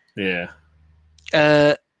 Yeah.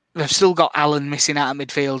 They've still got Allen missing out at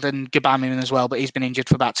midfield and Gbamin as well, but he's been injured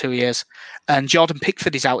for about 2 years. And Jordan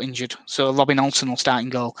Pickford is out injured, so Robin Olsen will start in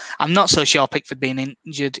goal. I'm not so sure Pickford being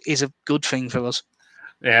injured is a good thing for us.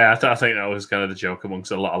 Yeah, I think that was kind of the joke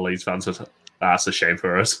amongst a lot of Leeds fans. That's a shame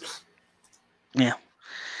for us. Yeah.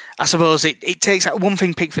 I suppose it takes one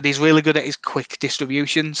thing Pickford is really good at is quick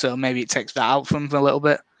distribution, so maybe it takes that out from him a little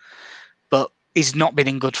bit. But he's not been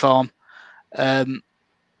in good form. I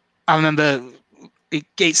remember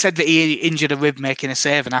it said that he injured a rib making a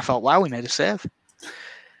save, and I thought, wow, he made a save.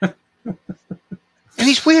 And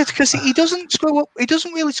it's weird because he doesn't screw up. He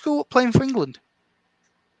doesn't really screw up playing for England.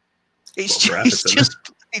 It's just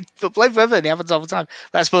playing for Everton. It happens all the time.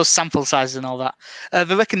 But I suppose sample sizes and all that.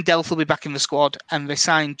 They reckon Delph will be back in the squad, and they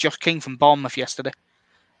signed Josh King from Bournemouth yesterday.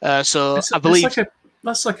 So I believe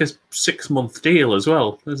that's like a 6-month deal as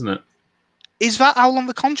well, isn't it? Is that how long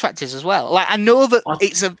the contract is as well? Like, I know that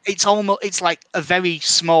it's like a very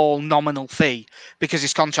small nominal fee because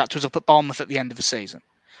his contract was up at Bournemouth at the end of the season.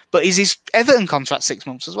 But is his Everton contract 6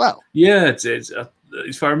 months as well? Yeah, it's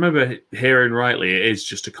if I remember hearing rightly, it is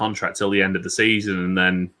just a contract till the end of the season, and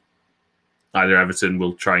then either Everton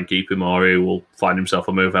will try and keep him or he will find himself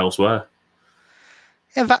a move elsewhere.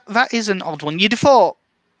 Yeah, that is an odd one. You'd have thought,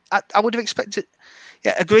 I would have expected,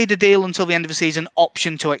 agreed a deal until the end of the season,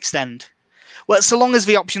 option to extend. Well, so long as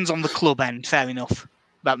the option's on the club end, fair enough.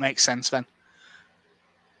 That makes sense then.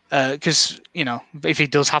 Because, if he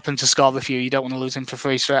does happen to score a few, you don't want to lose him for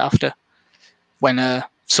free straight after. When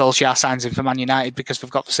Solskjaer signs him for Man United because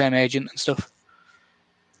they've got the same agent and stuff.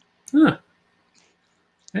 Huh.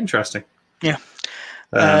 Interesting. Yeah.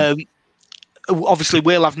 Obviously,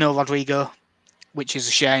 we'll have no Rodrigo, which is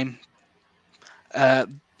a shame.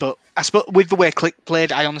 But I suppose with the way Click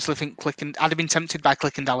played, I honestly think I'd have been tempted by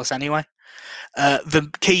Click and Dallas anyway. The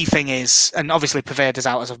key thing is, and obviously Pervader's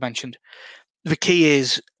out, as I've mentioned. The key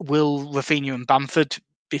is, will Rafinha and Bamford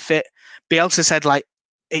be fit? Bielsa said,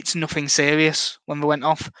 it's nothing serious when they went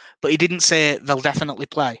off, but he didn't say they'll definitely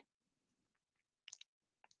play.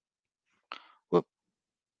 Well,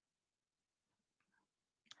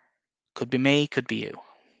 could be me, could be you.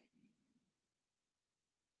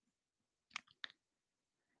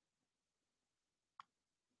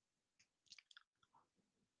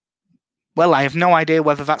 Well, I have no idea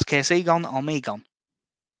whether that's KC gone or me gone.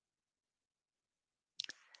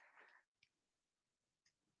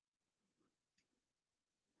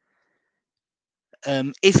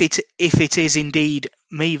 If it is indeed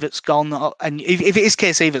me that's gone, and if it is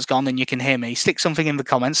KC that's gone, and you can hear me, stick something in the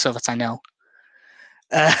comments so that I know.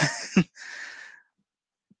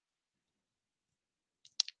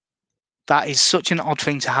 That is such an odd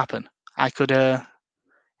thing to happen.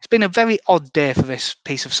 It's been a very odd day for this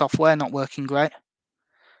piece of software, not working great.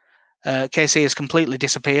 KC has completely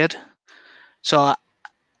disappeared. So,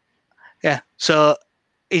 yeah. So,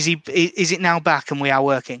 is it now back and we are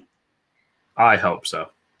working? I hope so.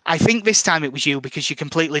 I think this time it was you because you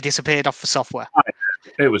completely disappeared off the software.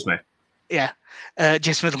 It was me. Yeah.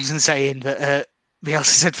 Jess Middleton saying that Bielsa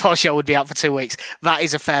said Forshaw would be out for 2 weeks. That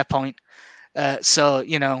is a fair point. So,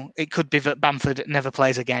 it could be that Bamford never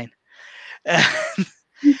plays again.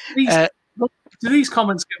 Do these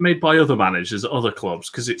comments get made by other managers at other clubs?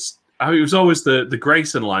 Because it was always the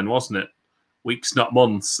Grayson line, wasn't it? Weeks, not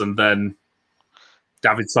months. And then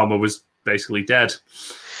David Sommer was basically dead.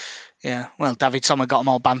 Yeah, well, David Sommer got them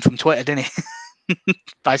all banned from Twitter, didn't he?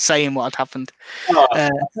 By saying what had happened.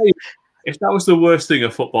 If that was the worst thing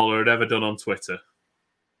a footballer had ever done on Twitter.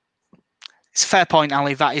 It's a fair point,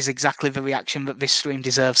 Ali. That is exactly the reaction that this stream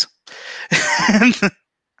deserves.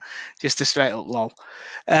 Just a straight up lol.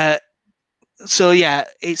 So yeah,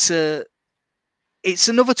 it's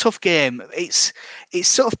another tough game. It's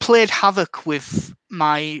sort of played havoc with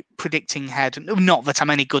my predicting head. Not that I'm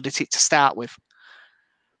any good at it to start with,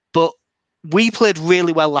 but we played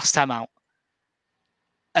really well last time out,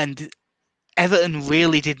 and Everton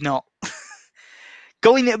really did not.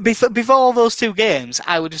 Going before all those two games,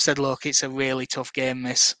 I would have said, look, it's a really tough game.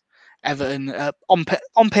 This Everton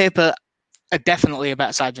on paper are definitely a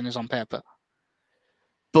better side than us on paper,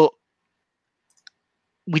 but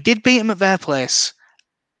we did beat them at their place,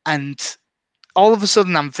 and all of a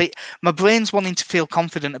sudden my brain's wanting to feel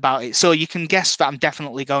confident about it. So you can guess that I'm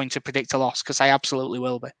definitely going to predict a loss because I absolutely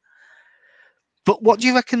will be. But what do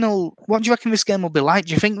you reckon this game will be like?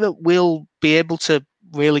 Do you think that we'll be able to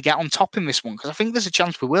really get on top in this one? Because I think there's a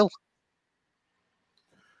chance we will.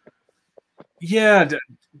 Yeah,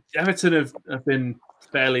 Everton have been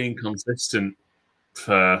fairly inconsistent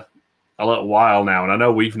for a little while now, and I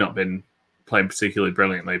know we've not been playing particularly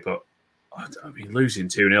brilliantly, but I mean, losing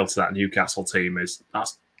 2-0 to that Newcastle team it's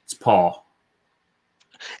poor.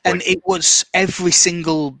 And it was every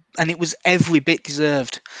bit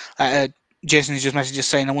deserved. Jason has just messaged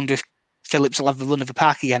saying, I wonder if Phillips will have the run of the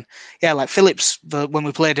park again. Yeah, like Phillips, when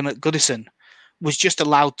we played him at Goodison, was just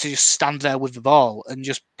allowed to just stand there with the ball and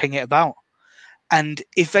just ping it about. And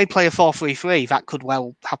if they play a 4-3-3, that could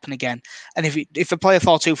well happen again. And if they play a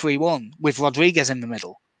 4-2-3-1 with Rodriguez in the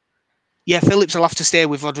middle, yeah, Phillips will have to stay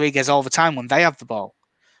with Rodriguez all the time when they have the ball.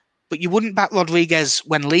 But you wouldn't back Rodriguez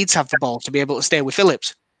when Leeds have the ball to be able to stay with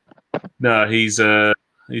Phillips. No, he's not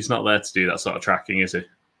there to do that sort of tracking, is he?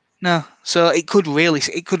 No, so it could really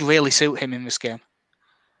suit him in this game.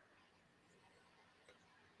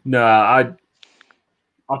 No,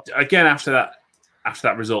 again after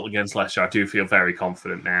that result against Leicester, I do feel very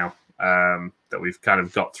confident now that we've kind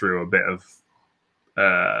of got through a bit of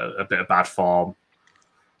bad form,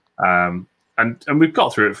 and we've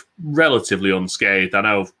got through it relatively unscathed. I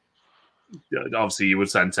know, obviously, you would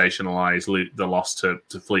sensationalise the loss to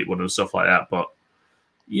Fleetwood and stuff like that, but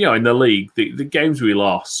in the league, the games we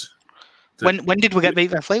lost. When did we get beat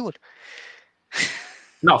by Fleetwood?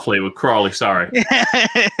 Not Fleetwood, Crawley. Sorry.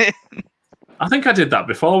 I think I did that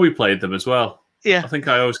before we played them as well. Yeah. I think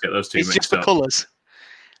I always get those two mixed up. It's just the colours.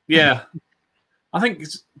 Yeah. I think,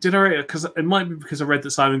 did I read it? Because it might be because I read that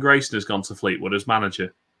Simon Grayson has gone to Fleetwood as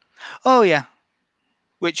manager. Oh, yeah.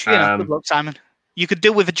 Which, good luck, Simon. You could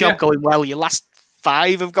do with a job going well. Your last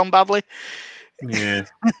 5 have gone badly. Yeah.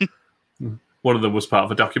 One of them was part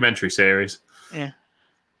of a documentary series. Yeah.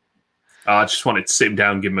 I just wanted to sit him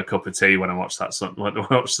down and give him a cup of tea when I watched the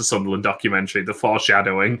Sunderland documentary, the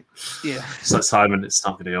foreshadowing. Yeah. It's like, Simon, it's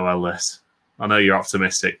not going to go well, this. I know you're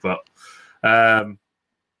optimistic, but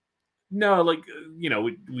no,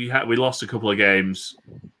 we lost a couple of games,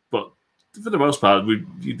 but for the most part,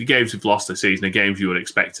 the games we've lost this season are games you would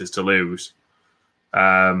expect us to lose.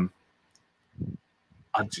 I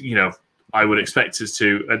would expect us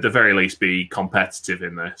to, at the very least, be competitive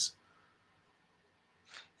in this.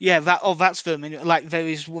 Yeah, that's for me. Like, there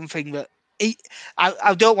is one thing that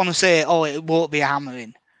I don't want to say, it won't be a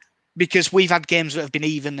hammering, because we've had games that have been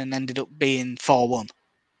even and ended up being 4-1.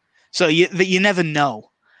 So you never know.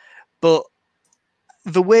 But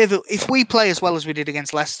the way that if we play as well as we did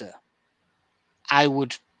against Leicester, I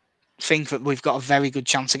would think that we've got a very good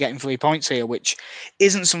chance of getting 3 points here, which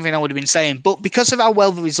isn't something I would have been saying. But because of how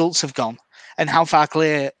well the results have gone and how far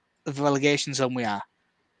clear of the relegation zone we are,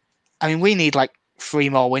 I mean, we need like 3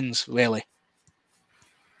 more wins, really.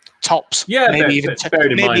 tops. Yeah, maybe even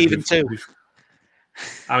bearing in mind, even 2.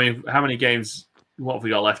 I mean, how many games? What have we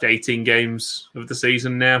got left? 18 games of the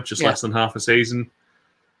season now, just less than half a season.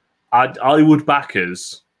 I would back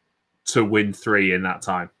us to win 3 in that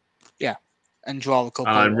time. Yeah, and draw a couple.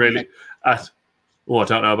 And I'm really, I don't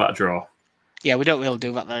know about a draw. Yeah, we don't really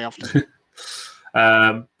do that very often.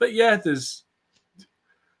 But yeah,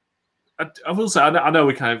 I will say, I know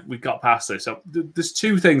we got past this. So there's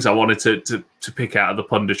 2 things I wanted to pick out of the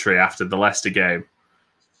punditry after the Leicester game.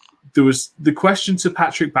 There was the question to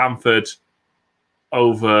Patrick Bamford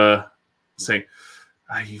over saying,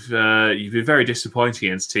 you've been very disappointing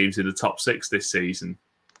against teams in the top 6 this season.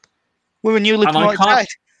 We were newly promoted side.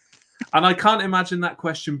 And I can't imagine that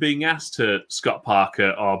question being asked to Scott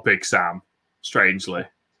Parker or Big Sam, strangely.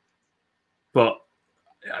 But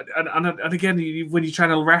and again, when you're trying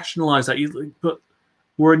to rationalise that, but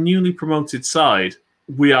we're a newly promoted side.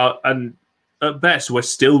 We are, and at best, we're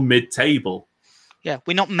still mid-table. Yeah,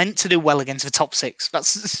 we're not meant to do well against the top 6.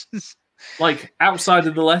 That's like outside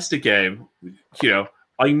of the Leicester game.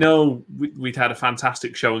 I know we'd had a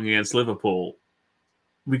fantastic showing against Liverpool.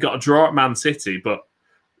 We got a draw at Man City, but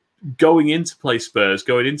going into play Spurs,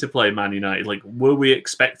 going into play Man United, were we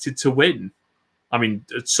expected to win? I mean,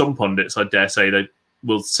 some pundits, I dare say, they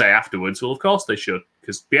will say afterwards, well, of course they should,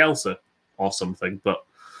 because Bielsa or something. But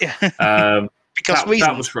because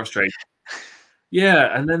that was frustrating.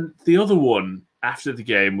 Yeah, and then the other one after the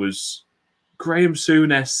game was Graham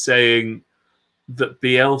Souness saying that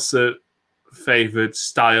Bielsa favoured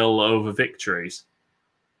style over victories,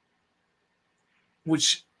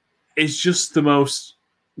 which is just the most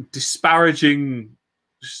disparaging,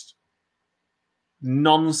 just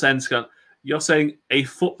nonsense. You're saying a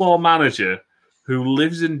football manager who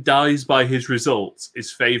lives and dies by his results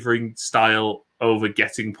is favouring style over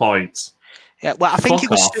getting points. Yeah, well, I think it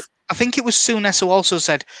was Souness who also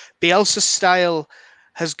said Bielsa's style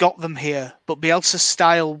has got them here, but Bielsa's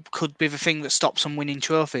style could be the thing that stops them winning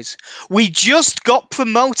trophies. We just got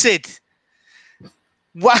promoted.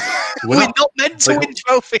 We're not meant to win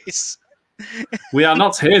trophies. We are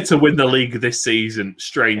not here to win the league this season,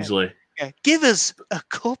 strangely. Yeah. Give us a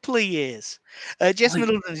couple of years. Jess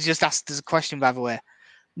Middleton has just asked us a question, by the way.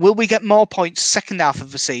 Will we get more points second half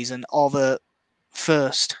of the season or the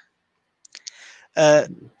first?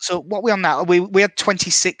 So what we on now? We had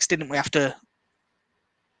 26, didn't we, after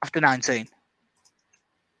 19?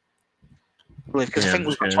 Because I think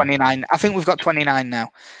we've got 29. I think we've got 29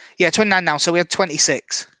 now. Yeah, 29 now. So we had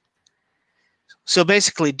 26. So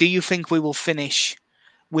basically, do you think we will finish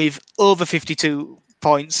with over 52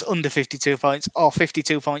 points, under 52 points, or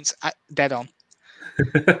 52 points dead on?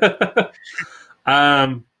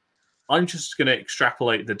 I'm just going to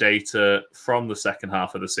extrapolate the data from the second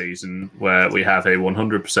half of the season where we have a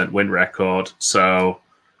 100% win record. So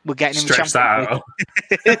we're getting stretch that out.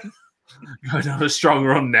 Going on a strong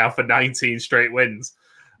run now for 19 straight wins.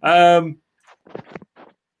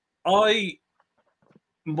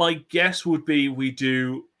 My guess would be we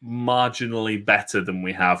do marginally better than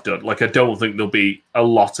we have done. I don't think there'll be a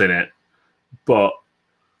lot in it, but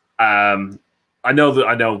I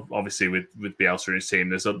know obviously with Bielsa and his team,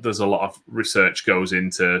 there's a lot of research goes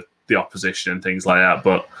into the opposition and things like that.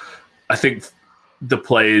 But I think the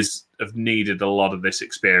players have needed a lot of this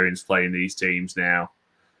experience playing these teams now.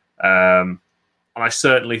 And I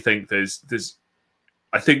certainly think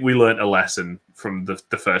I think we learnt a lesson from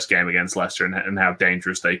the first game against Leicester and how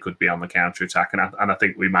dangerous they could be on the counter-attack. And I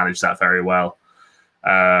think we managed that very well.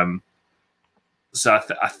 So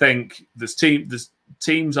I think there's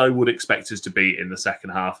teams I would expect us to beat in the second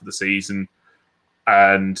half of the season.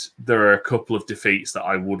 And there are a couple of defeats that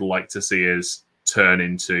I would like to see us turn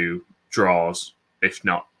into draws, if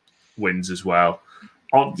not wins as well.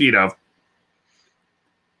 I'm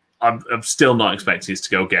still not expecting us to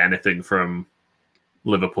go get anything from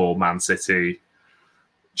Liverpool, Man City,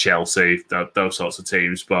 Chelsea, those sorts of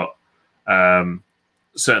teams. But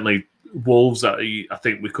certainly Wolves, I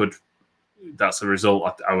think we could. That's a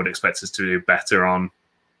result I would expect us to do better on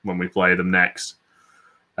when we play them next.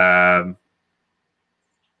 So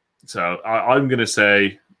I'm going to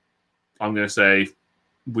say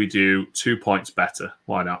we do 2 points better.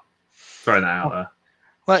 Why not? Throwing that out there.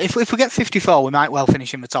 Well, if we get 54, we might well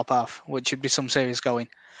finish in the top half, which would be some serious going.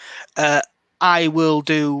 I will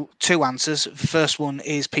do 2 answers. The first one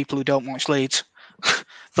is people who don't watch Leeds.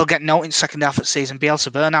 They'll get note in second half of the season.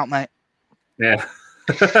 Bielsa burnout, mate. Yeah.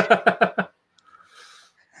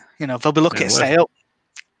 They'll be lucky to stay up.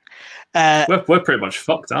 We're pretty much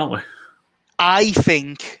fucked, aren't we? I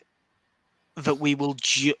think that we will.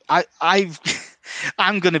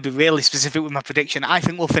 I'm going to be really specific with my prediction. I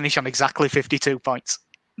think we'll finish on exactly 52 points.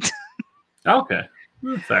 Okay,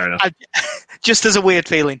 fair enough. Just as a weird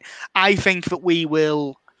feeling, I think that we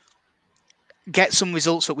will get some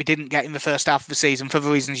results that we didn't get in the first half of the season for the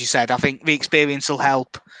reasons you said. I think the experience will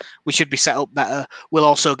help. We should be set up better. We'll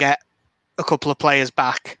also get a couple of players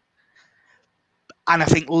back. And I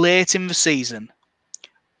think late in the season,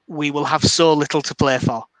 we will have so little to play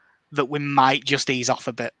for that we might just ease off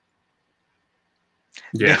a bit.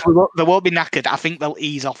 Yeah. They won't be knackered. I think they'll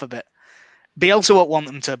ease off a bit. Bielsa won't want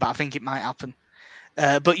them to, but I think it might happen.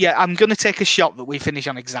 But yeah, I'm going to take a shot that we finish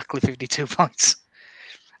on exactly 52 points.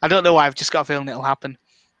 I don't know why. I've just got a feeling it'll happen.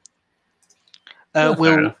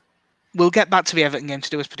 We'll get back to the Everton game to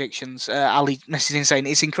do his predictions. Ali messaging saying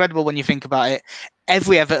it's incredible when you think about it.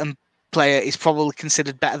 Every Everton player is probably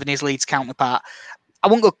considered better than his Leeds counterpart. I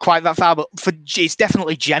won't go quite that far, but it's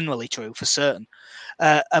definitely generally true for certain.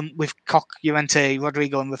 With Koch, Llorente,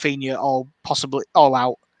 Rodrigo, and Rafinha all possibly all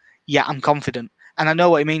out, yeah, I'm confident, and I know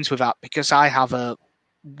what he means with that because I have a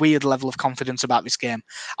weird level of confidence about this game.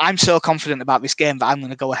 I'm so confident about this game that I'm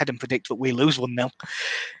going to go ahead and predict that we lose 1-0.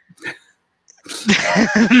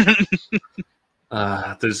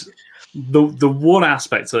 There's the one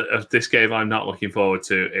aspect of this game I'm not looking forward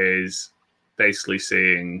to is basically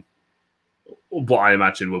seeing what I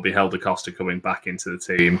imagine will be Helder Costa coming back into the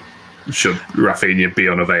team should Rafinha be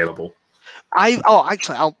unavailable.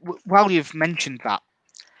 While you've mentioned that,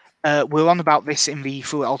 we're on about this in the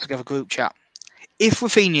Through It Altogether group chat. If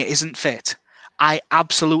Rafinha isn't fit, I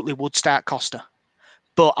absolutely would start Costa.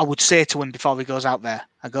 But I would say to him before he goes out there,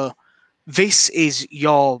 I go, this is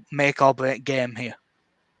your make or break game here.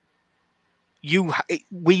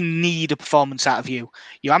 We need a performance out of you.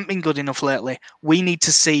 You haven't been good enough lately. We need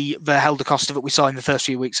to see the Helder Costa that we saw in the first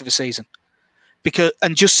few weeks of the season.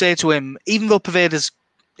 And just say to him, even though Paveda's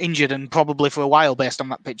injured and probably for a while based on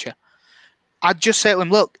that picture, I'd just say to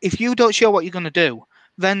him, look, if you don't show what you're going to do,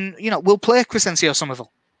 then we'll play Crescencio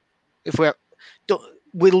Somerville.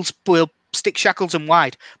 We'll stick Shackleton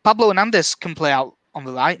wide. Pablo Hernandez can play out on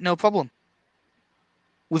the right, no problem.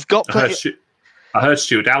 We've got. I heard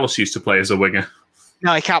Stuart Dallas used to play as a winger.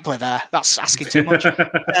 No, he can't play there. That's asking too much.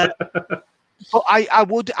 But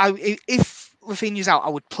if Rafinha's out, I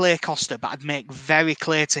would play Costa, but I'd make very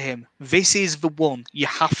clear to him, this is the one. You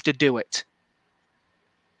have to do it.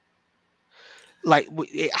 Like,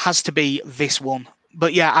 it has to be this one.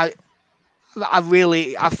 But yeah,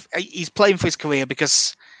 he's playing for his career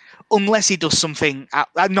because unless he does something,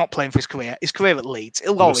 I'm not playing for his career at Leeds.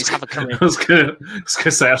 He'll always have a career. I was going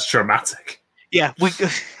to say that's dramatic. Yeah, we'll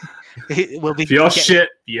be. If you're shit,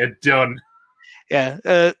 you're done.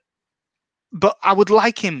 Yeah, but I would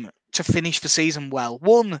like him to finish the season well.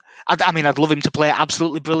 I'd love him to play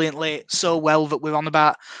absolutely brilliantly, so well that we're on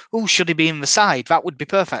about, should he be in the side? That would be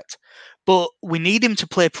perfect. But we need him to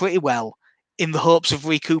play pretty well in the hopes of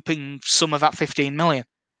recouping some of that 15 million.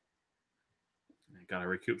 You got to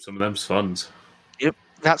recoup some of them funds. Yep,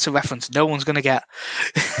 that's a reference no one's going to get.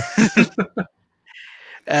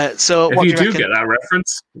 So if you do get that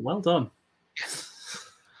reference, well done.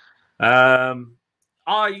 I'm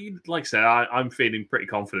feeling pretty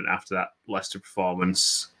confident after that Leicester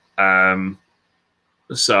performance. So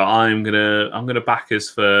I'm gonna back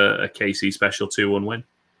us for a KC special 2-1 win.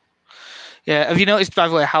 Yeah, have you noticed, by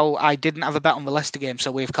the way, how I didn't have a bet on the Leicester game,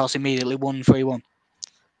 so we of course immediately won 3-1?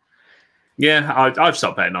 Yeah, I've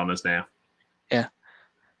stopped betting on us now. Yeah,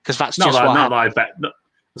 because that's not just that, what not that I bet. I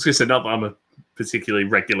was going to say not that I'm a particularly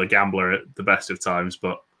regular gambler at the best of times,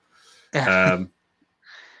 but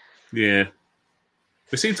yeah, we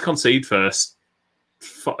seem to concede first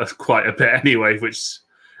quite a bit anyway, which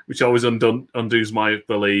always undoes my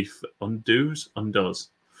belief. Undoes.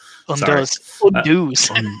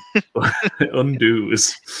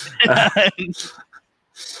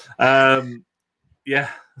 Yeah,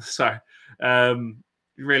 sorry. It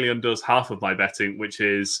really undoes half of my betting, which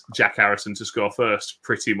is Jack Harrison to score first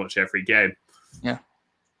pretty much every game. Yeah.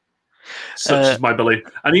 Such is my belief.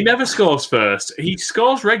 And he never scores first. He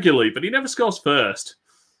scores regularly, but he never scores first.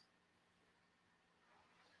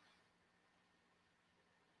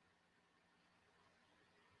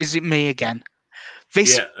 Is it me again?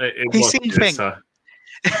 It thing.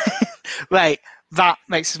 Right, that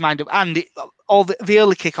makes his mind up. And all the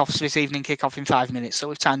early kickoffs this evening kick off in 5 minutes, so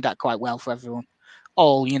we've timed that quite well for everyone.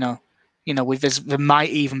 All, there might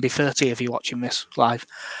even be 30 of you watching this live.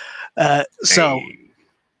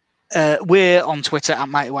 We're on Twitter at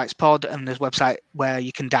Mighty Whites Pod, and there's a website where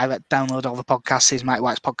you can direct download all the podcasts is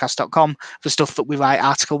mightywhitespodcast.com. The stuff that we write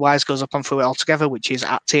article-wise goes up on Through It Altogether, which is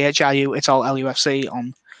at THRU, it's all LUFC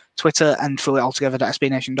on Twitter, and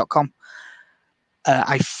throughitaltogether.sbnation.com.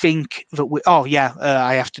 I think that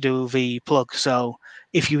I have to do the plug. So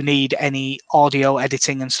if you need any audio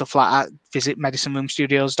editing and stuff like that, visit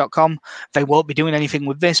medicineroomstudios.com. They won't be doing anything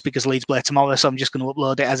with this because Leeds play tomorrow, so I'm just going to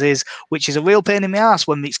upload it as is, which is a real pain in the ass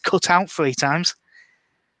when it's cut out 3 times.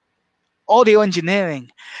 Audio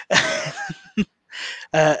engineering.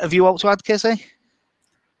 Have you what to add, Casey?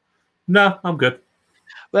 No, I'm good.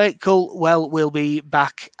 Right, cool. Well, we'll be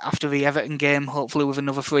back after the Everton game, hopefully with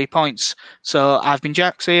another 3 points. So I've been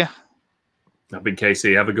Jack. See you. I've been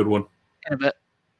Casey. Have a good one. In a bit.